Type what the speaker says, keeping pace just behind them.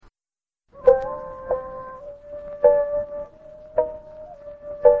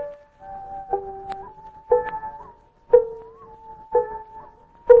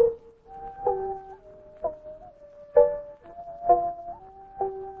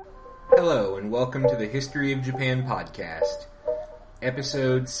Hello, and welcome to the History of Japan podcast,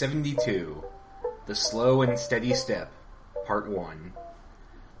 episode 72, The Slow and Steady Step, part 1.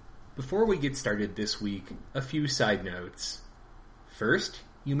 Before we get started this week, a few side notes. First,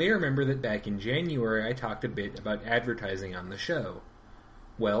 you may remember that back in January I talked a bit about advertising on the show.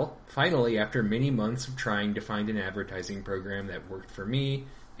 Well, finally, after many months of trying to find an advertising program that worked for me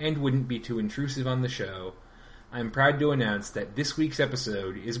and wouldn't be too intrusive on the show, I'm proud to announce that this week's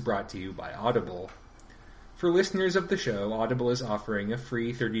episode is brought to you by Audible. For listeners of the show, Audible is offering a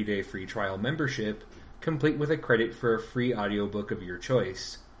free 30-day free trial membership, complete with a credit for a free audiobook of your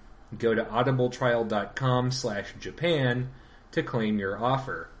choice. Go to audibletrial.com/Japan to claim your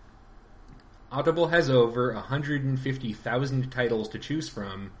offer. Audible has over 150,000 titles to choose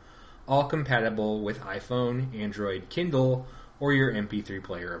from, all compatible with iPhone, Android, Kindle, or your MP3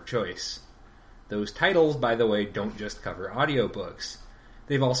 player of choice. Those titles, by the way, don't just cover audiobooks.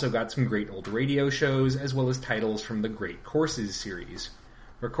 They've also got some great old radio shows, as well as titles from the Great Courses series,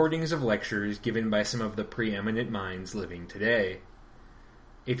 recordings of lectures given by some of the preeminent minds living today.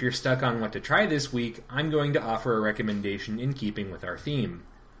 If you're stuck on what to try this week, I'm going to offer a recommendation in keeping with our theme.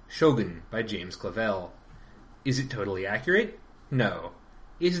 Shogun by James Clavell. Is it totally accurate? No.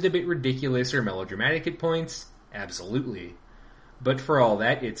 Is it a bit ridiculous or melodramatic at points? Absolutely. But for all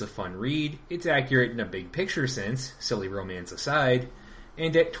that, it's a fun read, it's accurate in a big picture sense, silly romance aside,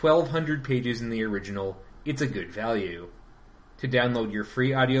 and at 1,200 pages in the original, it's a good value. To download your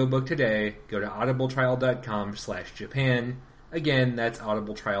free audiobook today, go to audibletrial.com/Japan. Again, that's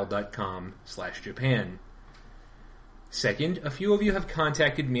audibletrial.com/Japan. Second, a few of you have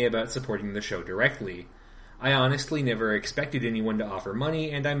contacted me about supporting the show directly. I honestly never expected anyone to offer money,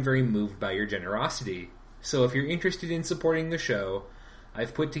 and I'm very moved by your generosity. So if you're interested in supporting the show,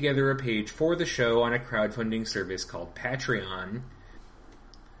 I've put together a page for the show on a crowdfunding service called Patreon.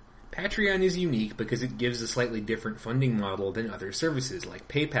 Patreon is unique because it gives a slightly different funding model than other services like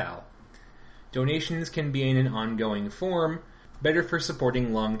PayPal. Donations can be in an ongoing form, better for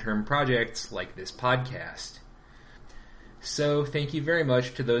supporting long-term projects like this podcast. So, thank you very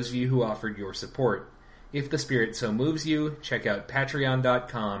much to those of you who offered your support. If the spirit so moves you, check out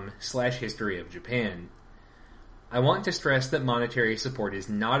patreon.com/historyofjapan. I want to stress that monetary support is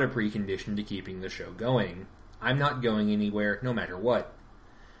not a precondition to keeping the show going. I'm not going anywhere, no matter what.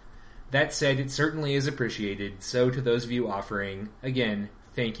 That said, it certainly is appreciated, so to those of you offering, again,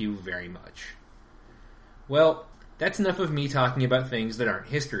 thank you very much. Well, that's enough of me talking about things that aren't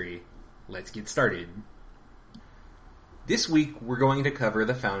history. Let's get started. This week, we're going to cover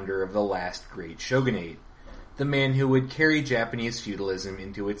the founder of the last great shogunate, the man who would carry Japanese feudalism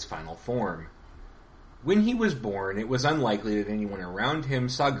into its final form. When he was born, it was unlikely that anyone around him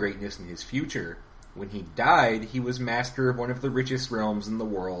saw greatness in his future. When he died, he was master of one of the richest realms in the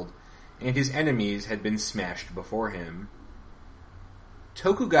world, and his enemies had been smashed before him.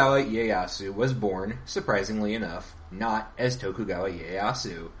 Tokugawa Ieyasu was born, surprisingly enough, not as Tokugawa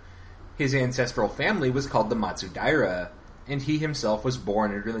Ieyasu. His ancestral family was called the Matsudaira, and he himself was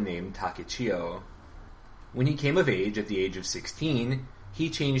born under the name Takechiyo. When he came of age, at the age of 16, he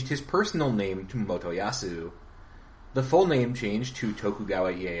changed his personal name to Motoyasu. The full name change to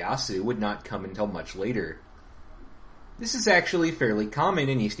Tokugawa Ieyasu would not come until much later. This is actually fairly common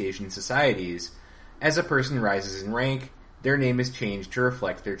in East Asian societies. As a person rises in rank, their name is changed to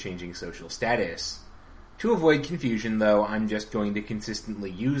reflect their changing social status. To avoid confusion, though, I'm just going to consistently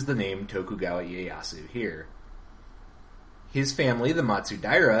use the name Tokugawa Ieyasu here. His family, the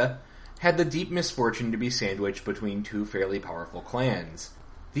Matsudaira, had the deep misfortune to be sandwiched between two fairly powerful clans,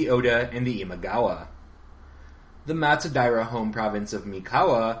 the Oda and the Imagawa. The Matsudaira home province of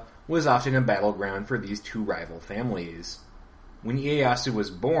Mikawa was often a battleground for these two rival families. When Ieyasu was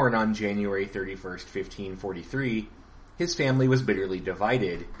born on January 31st, 1543, his family was bitterly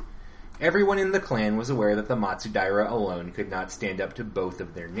divided. Everyone in the clan was aware that the Matsudaira alone could not stand up to both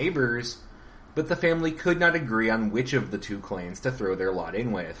of their neighbors, but the family could not agree on which of the two clans to throw their lot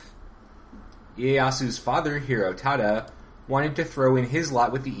in with. Ieyasu's father, Hirotada, wanted to throw in his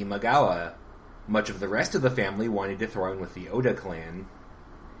lot with the Imagawa. Much of the rest of the family wanted to throw in with the Oda clan.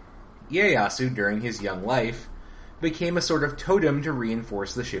 Ieyasu, during his young life, became a sort of totem to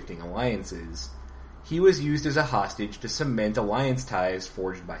reinforce the shifting alliances. He was used as a hostage to cement alliance ties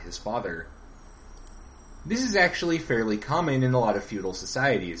forged by his father. This is actually fairly common in a lot of feudal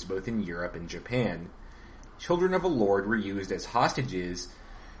societies, both in Europe and Japan. Children of a lord were used as hostages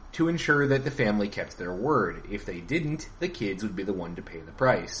to ensure that the family kept their word. If they didn't, the kids would be the one to pay the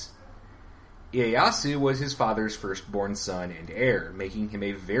price. Ieyasu was his father's firstborn son and heir, making him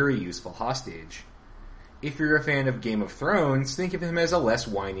a very useful hostage. If you're a fan of Game of Thrones, think of him as a less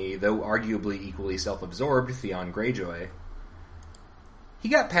whiny, though arguably equally self-absorbed, Theon Greyjoy. He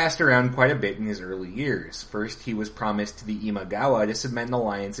got passed around quite a bit in his early years. First, he was promised to the Imagawa to cement an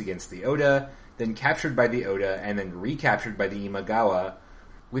alliance against the Oda, then captured by the Oda, and then recaptured by the Imagawa,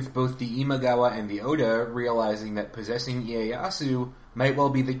 with both the Imagawa and the Oda realizing that possessing Ieyasu might well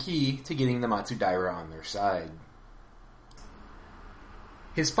be the key to getting the Matsudaira on their side.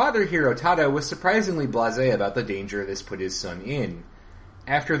 His father, Hirotada, was surprisingly blasé about the danger this put his son in.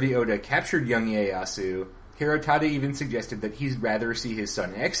 After the Oda captured young Ieyasu, Hirotada even suggested that he'd rather see his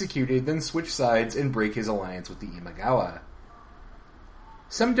son executed than switch sides and break his alliance with the Imagawa.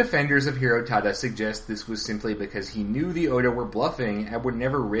 Some defenders of Hirotada suggest this was simply because he knew the Oda were bluffing and would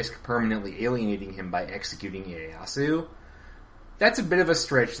never risk permanently alienating him by executing Ieyasu. That's a bit of a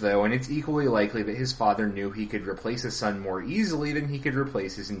stretch, though, and it's equally likely that his father knew he could replace his son more easily than he could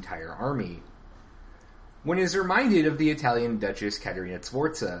replace his entire army. One is reminded of the Italian Duchess Caterina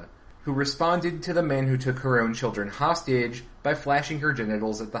Sforza, who responded to the men who took her own children hostage by flashing her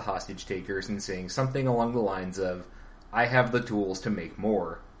genitals at the hostage takers and saying something along the lines of, "I have the tools to make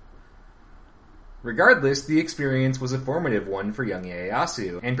more." Regardless, the experience was a formative one for young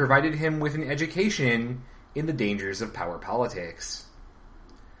Ieyasu, and provided him with an education in the dangers of power politics.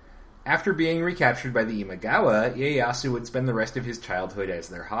 After being recaptured by the Imagawa, Ieyasu would spend the rest of his childhood as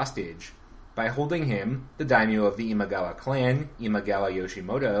their hostage. By holding him, the daimyo of the Imagawa clan, Imagawa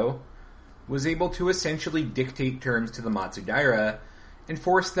Yoshimoto, was able to essentially dictate terms to the Matsudaira and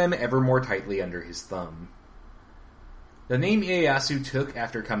force them ever more tightly under his thumb. The name Ieyasu took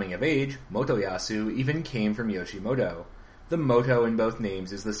after coming of age, Motoyasu, even came from Yoshimoto. The Moto in both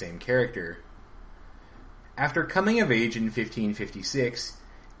names is the same character. After coming of age in 1556,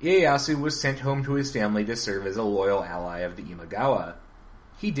 Ieyasu was sent home to his family to serve as a loyal ally of the Imagawa.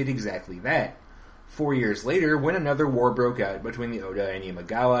 He did exactly that. 4 years later, when another war broke out between the Oda and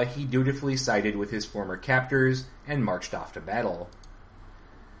Imagawa, he dutifully sided with his former captors and marched off to battle.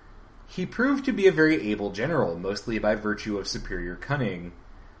 He proved to be a very able general, mostly by virtue of superior cunning.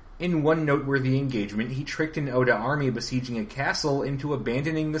 In one noteworthy engagement, he tricked an Oda army besieging a castle into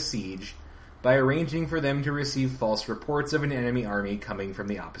abandoning the siege by arranging for them to receive false reports of an enemy army coming from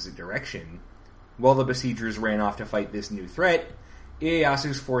the opposite direction. While the besiegers ran off to fight this new threat,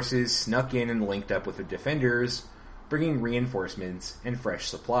 Ieyasu's forces snuck in and linked up with the defenders, bringing reinforcements and fresh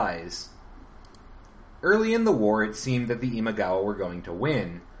supplies. Early in the war, it seemed that the Imagawa were going to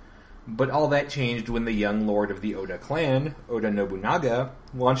win, but all that changed when the young lord of the Oda clan, Oda Nobunaga,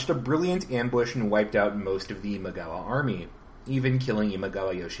 launched a brilliant ambush and wiped out most of the Imagawa army, even killing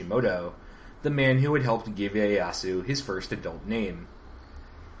Imagawa Yoshimoto, the man who had helped give Ieyasu his first adult name.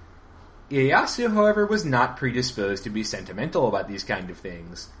 Ieyasu, however, was not predisposed to be sentimental about these kind of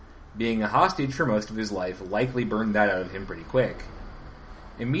things. Being a hostage for most of his life likely burned that out of him pretty quick.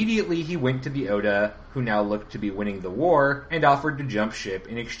 Immediately he went to the Oda, who now looked to be winning the war, and offered to jump ship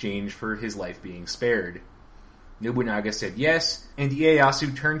in exchange for his life being spared. Nobunaga said yes, and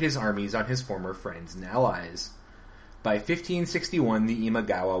Ieyasu turned his armies on his former friends and allies. By 1561, the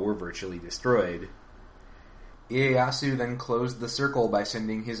Imagawa were virtually destroyed. Ieyasu then closed the circle by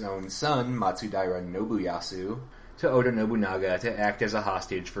sending his own son, Matsudaira Nobuyasu, to Oda Nobunaga to act as a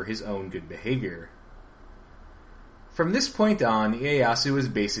hostage for his own good behavior. From this point on, Ieyasu was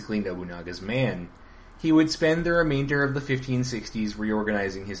basically Nobunaga's man. He would spend the remainder of the 1560s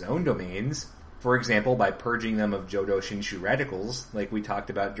reorganizing his own domains, for example by purging them of Jodo Shinshu radicals, like we talked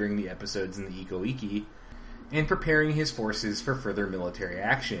about during the episodes in the Ikko Ikki, and preparing his forces for further military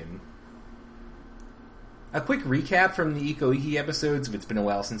action. A quick recap from the Ikko Ikki episodes, if it's been a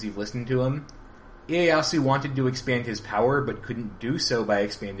while since you've listened to them. Ieyasu wanted to expand his power, but couldn't do so by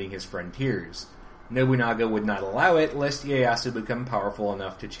expanding his frontiers. Nobunaga would not allow it, lest Ieyasu become powerful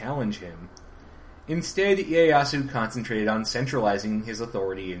enough to challenge him. Instead, Ieyasu concentrated on centralizing his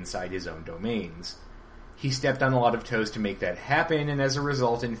authority inside his own domains. He stepped on a lot of toes to make that happen, and as a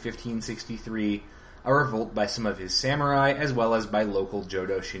result, in 1563, a revolt by some of his samurai, as well as by local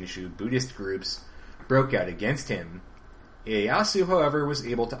Jodo Shinshu Buddhist groups, broke out against him. Ieyasu, however, was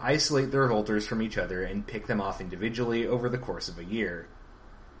able to isolate the revolters from each other and pick them off individually over the course of a year.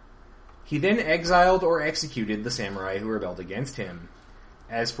 He then exiled or executed the samurai who rebelled against him.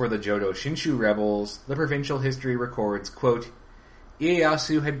 As for the Jodo Shinshu rebels, the provincial history records, quote,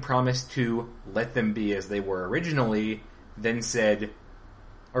 Ieyasu had promised to let them be as they were originally, then said,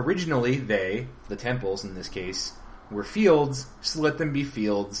 originally they, the temples in this case, were fields, so let them be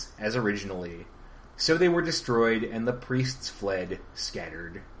fields as originally. So they were destroyed, and the priests fled,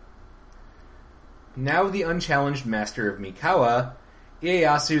 scattered. Now the unchallenged master of Mikawa,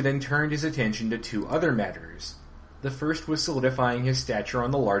 Ieyasu then turned his attention to two other matters. The first was solidifying his stature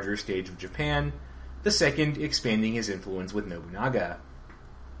on the larger stage of Japan, the second expanding his influence with Nobunaga.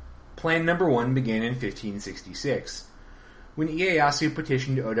 Plan number 1 began in 1566, when Ieyasu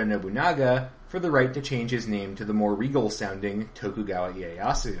petitioned Oda Nobunaga for the right to change his name to the more regal-sounding Tokugawa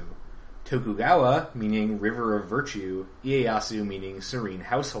Ieyasu. Tokugawa meaning River of Virtue, Ieyasu meaning Serene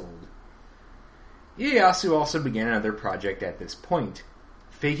Household. Ieyasu also began another project at this point,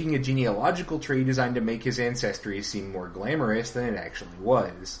 faking a genealogical tree designed to make his ancestry seem more glamorous than it actually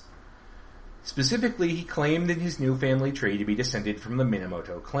was. Specifically, he claimed in his new family tree to be descended from the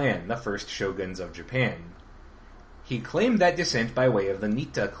Minamoto clan, the first shoguns of Japan. He claimed that descent by way of the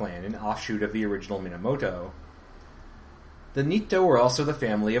Nitta clan, an offshoot of the original Minamoto. The Nitta were also the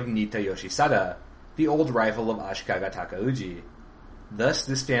family of Nitta Yoshisada, the old rival of Ashikaga Takauji. Thus,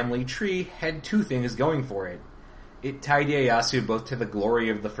 this family tree had two things going for it. It tied Ieyasu both to the glory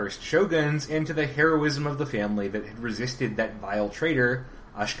of the first shoguns and to the heroism of the family that had resisted that vile traitor,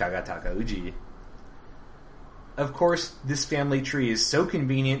 Ashikaga Takauji. Of course, this family tree is so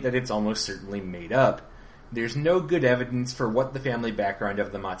convenient that it's almost certainly made up. There's no good evidence for what the family background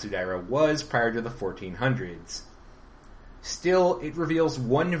of the Matsudaira was prior to the 1400s. Still, it reveals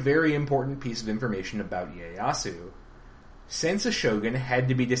one very important piece of information about Ieyasu. Since a shogun had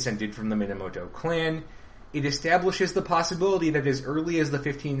to be descended from the Minamoto clan, it establishes the possibility that as early as the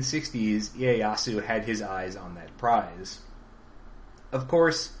 1560s, Ieyasu had his eyes on that prize. Of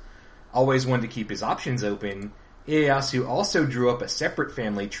course, always one to keep his options open, Ieyasu also drew up a separate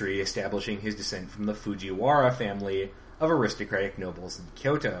family tree establishing his descent from the Fujiwara family of aristocratic nobles in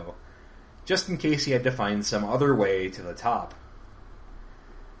Kyoto, just in case he had to find some other way to the top.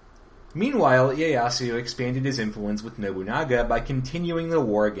 Meanwhile, Ieyasu expanded his influence with Nobunaga by continuing the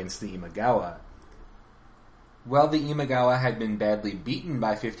war against the Imagawa. While the Imagawa had been badly beaten by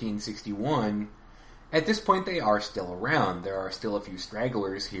 1561, at this point they are still around. There are still a few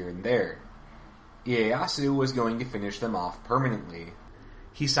stragglers here and there. Ieyasu was going to finish them off permanently.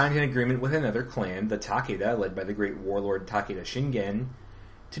 He signed an agreement with another clan, the Takeda, led by the great warlord Takeda Shingen,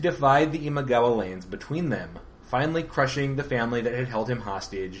 to divide the Imagawa lands between them, finally crushing the family that had held him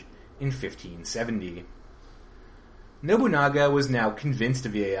hostage in 1570. Nobunaga was now convinced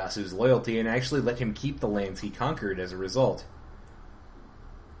of Ieyasu's loyalty and actually let him keep the lands he conquered as a result.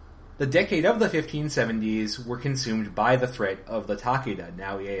 The decade of the 1570s were consumed by the threat of the Takeda,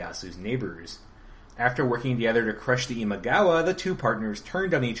 now Ieyasu's neighbors. After working together to crush the Imagawa, the two partners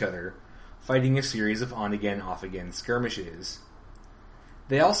turned on each other, fighting a series of on-again, off-again skirmishes.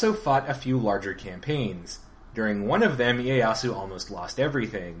 They also fought a few larger campaigns. During one of them, Ieyasu almost lost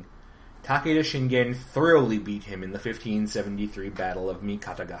everything. Takeda Shingen thoroughly beat him in the 1573 Battle of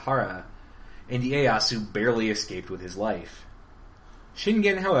Mikatagahara, and Ieyasu barely escaped with his life.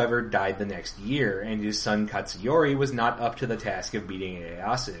 Shingen, however, died the next year, and his son Katsuyori was not up to the task of beating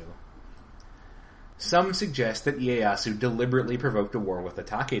Ieyasu. Some suggest that Ieyasu deliberately provoked a war with the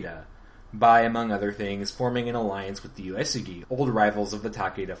Takeda, by, among other things, forming an alliance with the Uesugi, old rivals of the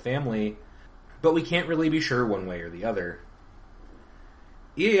Takeda family, but we can't really be sure one way or the other.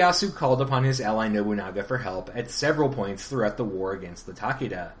 Ieyasu called upon his ally Nobunaga for help at several points throughout the war against the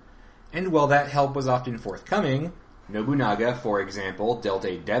Takeda, and while that help was often forthcoming, Nobunaga, for example, dealt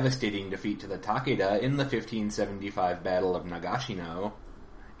a devastating defeat to the Takeda in the 1575 Battle of Nagashino,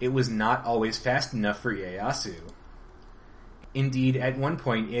 it was not always fast enough for Ieyasu. Indeed, at one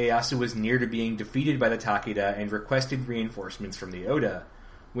point, Ieyasu was near to being defeated by the Takeda and requested reinforcements from the Oda.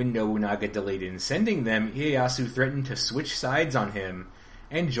 When Nobunaga delayed in sending them, Ieyasu threatened to switch sides on him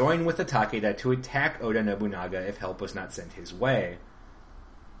and join with the Takeda to attack Oda Nobunaga if help was not sent his way.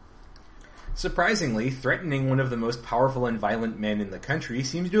 Surprisingly, threatening one of the most powerful and violent men in the country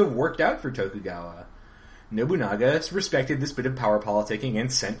seems to have worked out for Tokugawa. Nobunaga respected this bit of power politicking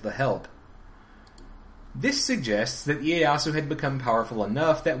and sent the help. This suggests that Ieyasu had become powerful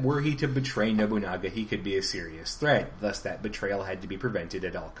enough that were he to betray Nobunaga he could be a serious threat, thus that betrayal had to be prevented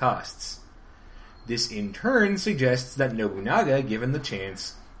at all costs. This in turn suggests that Nobunaga, given the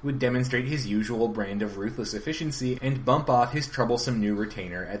chance, would demonstrate his usual brand of ruthless efficiency and bump off his troublesome new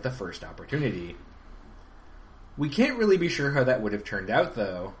retainer at the first opportunity. We can't really be sure how that would have turned out,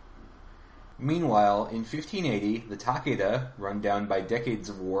 though. Meanwhile, in 1580, the Takeda, run down by decades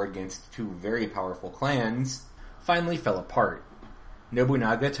of war against two very powerful clans, finally fell apart.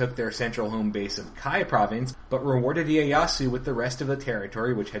 Nobunaga took their central home base of Kai province, but rewarded Ieyasu with the rest of the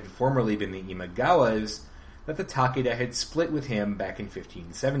territory which had formerly been the Imagawa's, that the Takeda had split with him back in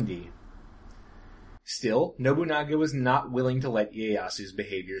 1570. Still, Nobunaga was not willing to let Ieyasu's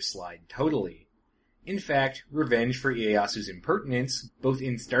behavior slide totally. In fact, revenge for Ieyasu's impertinence, both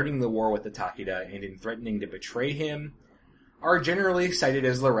in starting the war with the Takeda and in threatening to betray him, are generally cited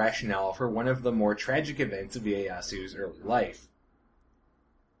as the rationale for one of the more tragic events of Ieyasu's early life.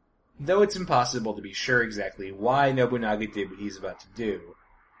 Though it's impossible to be sure exactly why Nobunaga did what he's about to do.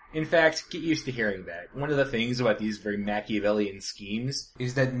 In fact, get used to hearing that. One of the things about these very Machiavellian schemes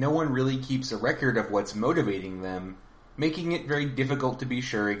is that no one really keeps a record of what's motivating them, making it very difficult to be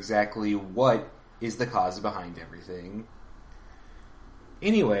sure exactly what is the cause behind everything.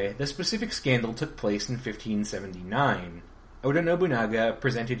 Anyway, the specific scandal took place in 1579. Oda Nobunaga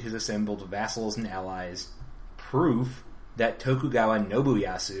presented his assembled vassals and allies proof that Tokugawa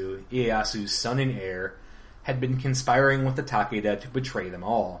Ieyasu, Ieyasu's son and heir, had been conspiring with the Takeda to betray them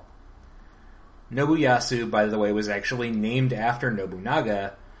all. Nobuyasu, by the way, was actually named after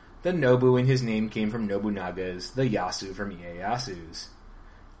Nobunaga. The Nobu in his name came from Nobunaga's, the Yasu from Ieyasu's.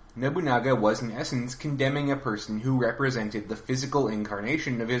 Nobunaga was in essence condemning a person who represented the physical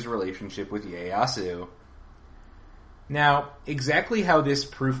incarnation of his relationship with Ieyasu. Now, exactly how this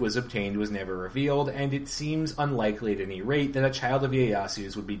proof was obtained was never revealed, and it seems unlikely at any rate that a child of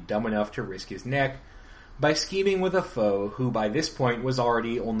Ieyasu's would be dumb enough to risk his neck by scheming with a foe who by this point was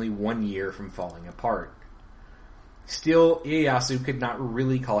already only 1 year from falling apart. Still, Ieyasu could not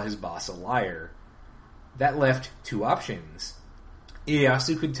really call his boss a liar. That left two options.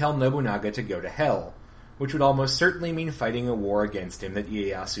 Ieyasu could tell Nobunaga to go to hell, which would almost certainly mean fighting a war against him that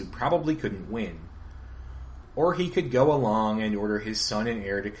Ieyasu probably couldn't win. Or he could go along and order his son and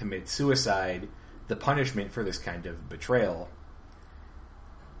heir to commit suicide, the punishment for this kind of betrayal.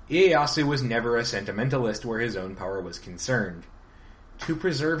 Ieyasu was never a sentimentalist where his own power was concerned. To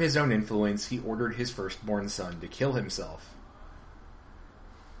preserve his own influence, he ordered his firstborn son to kill himself.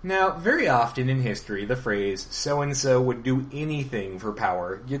 Now, very often in history, the phrase, so-and-so would do anything for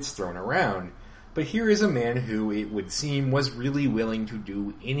power, gets thrown around. But here is a man who, it would seem, was really willing to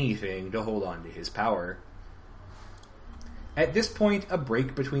do anything to hold on to his power. At this point, a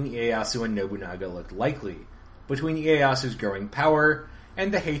break between Ieyasu and Nobunaga looked likely, between Ieyasu's growing power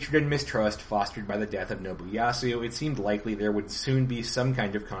and the hatred and mistrust fostered by the death of Nobuyasu. It seemed likely there would soon be some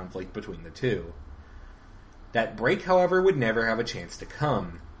kind of conflict between the two. That break, however, would never have a chance to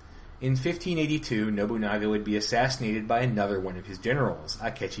come. In 1582, Nobunaga would be assassinated by another one of his generals,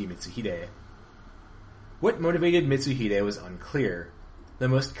 Akechi Mitsuhide. What motivated Mitsuhide was unclear. The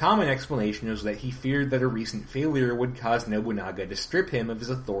most common explanation was that he feared that a recent failure would cause Nobunaga to strip him of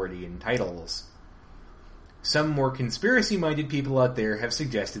his authority and titles. Some more conspiracy-minded people out there have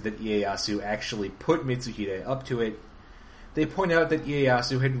suggested that Ieyasu actually put Mitsuhide up to it. They point out that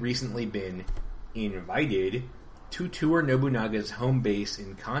Ieyasu had recently been invited to tour Nobunaga's home base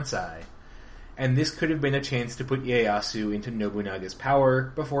in Kansai, and this could have been a chance to put Ieyasu into Nobunaga's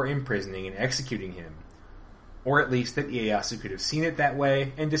power before imprisoning and executing him. Or at least that Ieyasu could have seen it that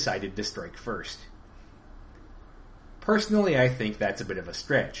way and decided to strike first. Personally, I think that's a bit of a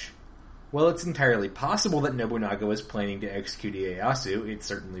stretch. While it's entirely possible that Nobunaga was planning to execute Ieyasu, it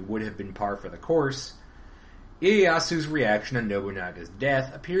certainly would have been par for the course. Ieyasu's reaction on Nobunaga's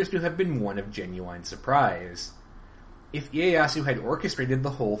death appears to have been one of genuine surprise. If Ieyasu had orchestrated the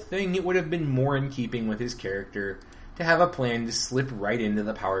whole thing, it would have been more in keeping with his character to have a plan to slip right into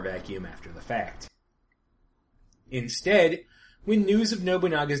the power vacuum after the fact. Instead, when news of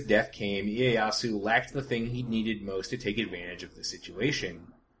Nobunaga's death came, Ieyasu lacked the thing he needed most to take advantage of the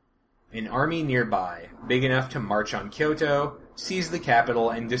situation. An army nearby, big enough to march on Kyoto, seize the capital,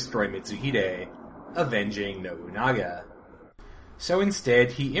 and destroy Mitsuhide, avenging Nobunaga. So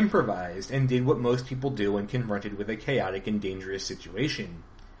instead, he improvised and did what most people do when confronted with a chaotic and dangerous situation.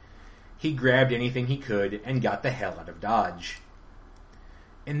 He grabbed anything he could and got the hell out of Dodge.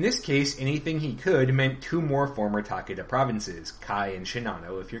 In this case, anything he could meant two more former Takeda provinces, Kai and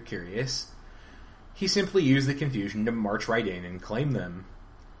Shinano if you're curious. He simply used the confusion to march right in and claim them.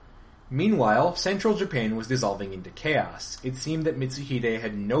 Meanwhile, central Japan was dissolving into chaos. It seemed that Mitsuhide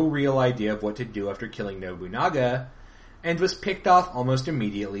had no real idea of what to do after killing Nobunaga, and was picked off almost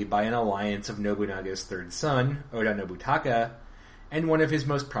immediately by an alliance of Nobunaga's third son, Oda Nobutaka, and one of his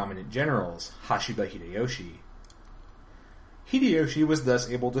most prominent generals, Hashiba Hideyoshi. Hideyoshi was thus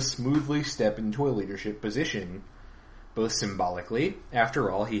able to smoothly step into a leadership position, both symbolically, after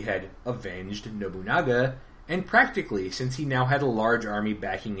all he had avenged Nobunaga, and practically, since he now had a large army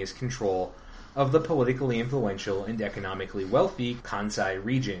backing his control of the politically influential and economically wealthy Kansai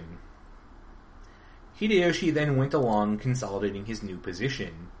region. Hideyoshi then went along consolidating his new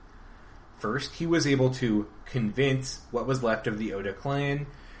position. First, he was able to convince what was left of the Oda clan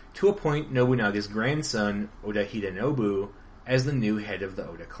to appoint Nobunaga's grandson, Oda Hidenobu, as the new head of the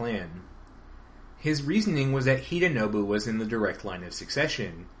Oda clan. His reasoning was that Hidenobu was in the direct line of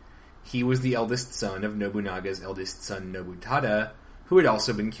succession. He was the eldest son of Nobunaga's eldest son Nobutada, who had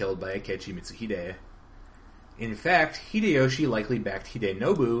also been killed by Akechi Mitsuhide. In fact, Hideyoshi likely backed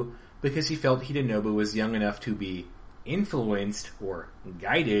Hidenobu because he felt Hidenobu was young enough to be influenced or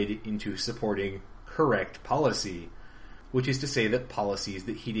guided into supporting correct policy, which is to say that policies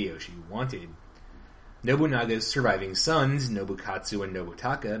that Hideyoshi wanted. Nobunaga's surviving sons, Nobukatsu and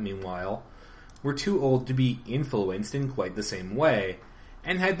Nobutaka, meanwhile, were too old to be influenced in quite the same way,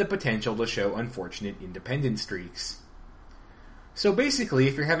 and had the potential to show unfortunate independent streaks. So basically,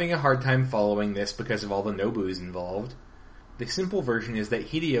 if you're having a hard time following this because of all the Nobus involved, the simple version is that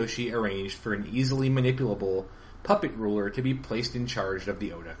Hideyoshi arranged for an easily manipulable puppet ruler to be placed in charge of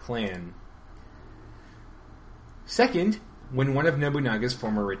the Oda clan. Second, when one of Nobunaga's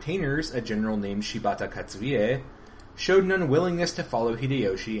former retainers, a general named Shibata Katsuie, showed an unwillingness to follow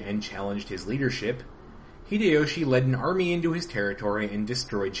Hideyoshi and challenged his leadership, Hideyoshi led an army into his territory and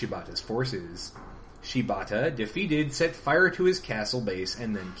destroyed Shibata's forces. Shibata, defeated, set fire to his castle base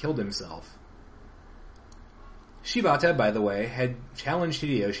and then killed himself. Shibata, by the way, had challenged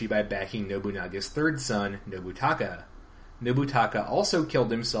Hideyoshi by backing Nobunaga's third son, Nobutaka. Nobutaka also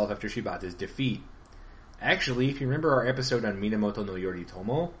killed himself after Shibata's defeat. Actually, if you remember our episode on Minamoto no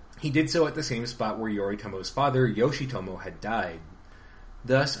Yoritomo, he did so at the same spot where Yoritomo's father, Yoshitomo, had died.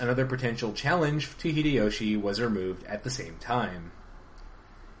 Thus, another potential challenge to Hideyoshi was removed at the same time.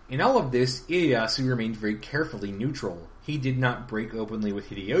 In all of this, Ieyasu remained very carefully neutral. He did not break openly with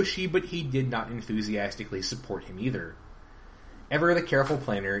Hideyoshi, but he did not enthusiastically support him either. Ever the careful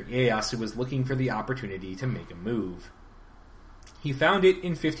planner, Ieyasu was looking for the opportunity to make a move. He found it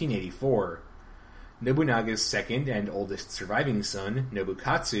in 1584. Nobunaga's second and oldest surviving son,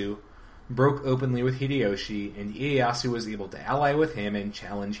 Nobukatsu, broke openly with Hideyoshi, and Ieyasu was able to ally with him and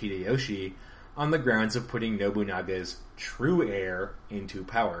challenge Hideyoshi on the grounds of putting Nobunaga's true heir into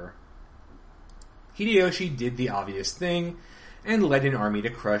power. Hideyoshi did the obvious thing and led an army to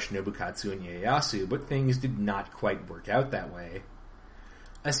crush Nobukatsu and Ieyasu, but things did not quite work out that way.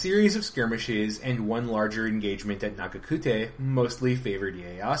 A series of skirmishes and one larger engagement at Nagakute mostly favored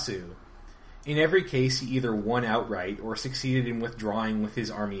Ieyasu. In every case, he either won outright or succeeded in withdrawing with his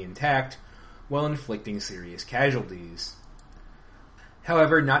army intact while inflicting serious casualties.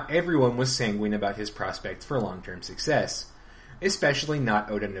 However, not everyone was sanguine about his prospects for long-term success, especially not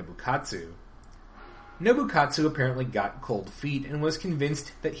Oda Nobukatsu. Nobukatsu apparently got cold feet and was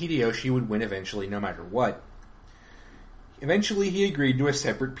convinced that Hideyoshi would win eventually no matter what. Eventually he agreed to a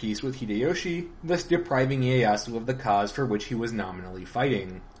separate peace with Hideyoshi, thus depriving Ieyasu of the cause for which he was nominally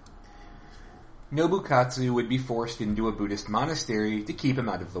fighting. Nobukatsu would be forced into a Buddhist monastery to keep him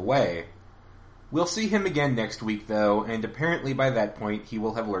out of the way. We'll see him again next week, though, and apparently by that point he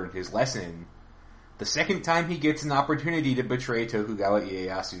will have learned his lesson. The second time he gets an opportunity to betray Tokugawa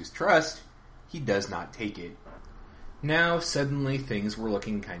Ieyasu's trust, he does not take it. Now, suddenly, things were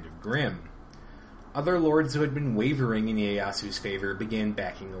looking kind of grim. Other lords who had been wavering in Ieyasu's favor began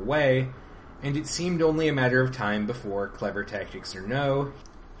backing away, and it seemed only a matter of time before, clever tactics or no,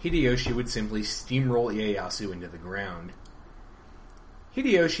 Hideyoshi would simply steamroll Ieyasu into the ground.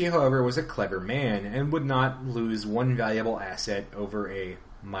 Hideyoshi, however, was a clever man and would not lose one valuable asset over a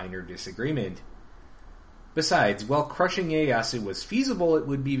minor disagreement. Besides, while crushing Ieyasu was feasible, it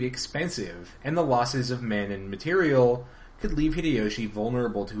would be expensive, and the losses of men and material could leave Hideyoshi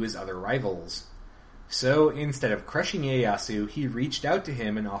vulnerable to his other rivals. So, instead of crushing Ieyasu, he reached out to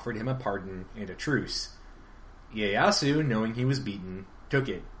him and offered him a pardon and a truce. Ieyasu, knowing he was beaten, took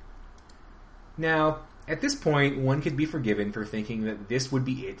it. Now, at this point, one could be forgiven for thinking that this would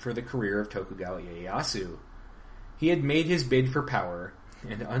be it for the career of Tokugawa Ieyasu. He had made his bid for power,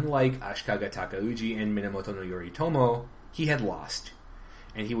 and unlike Ashikaga Takauji and Minamoto no Yoritomo, he had lost,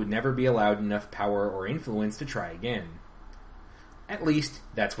 and he would never be allowed enough power or influence to try again. At least,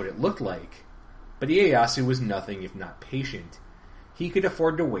 that's what it looked like. But Ieyasu was nothing if not patient. He could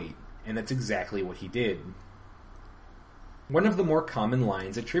afford to wait, and that's exactly what he did. One of the more common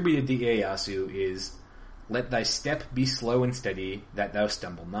lines attributed to Ieyasu is, "Let thy step be slow and steady, that thou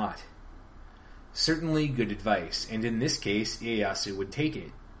stumble not." Certainly good advice, and in this case, Ieyasu would take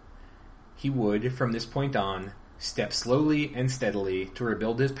it. He would, from this point on, step slowly and steadily to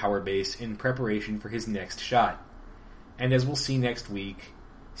rebuild his power base in preparation for his next shot. And as we'll see next week,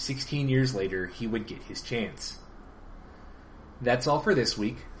 16 years later, he would get his chance. That's all for this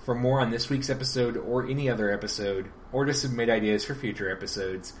week. For more on this week's episode or any other episode, or to submit ideas for future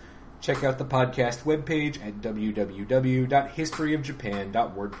episodes, check out the podcast webpage at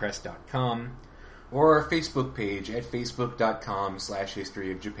www.historyofjapan.wordpress.com or our Facebook page at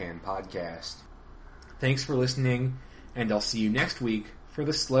facebook.com/historyofjapanpodcast. Thanks for listening, and I'll see you next week for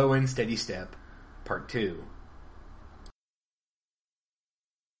The Slow and Steady Step, Part 2.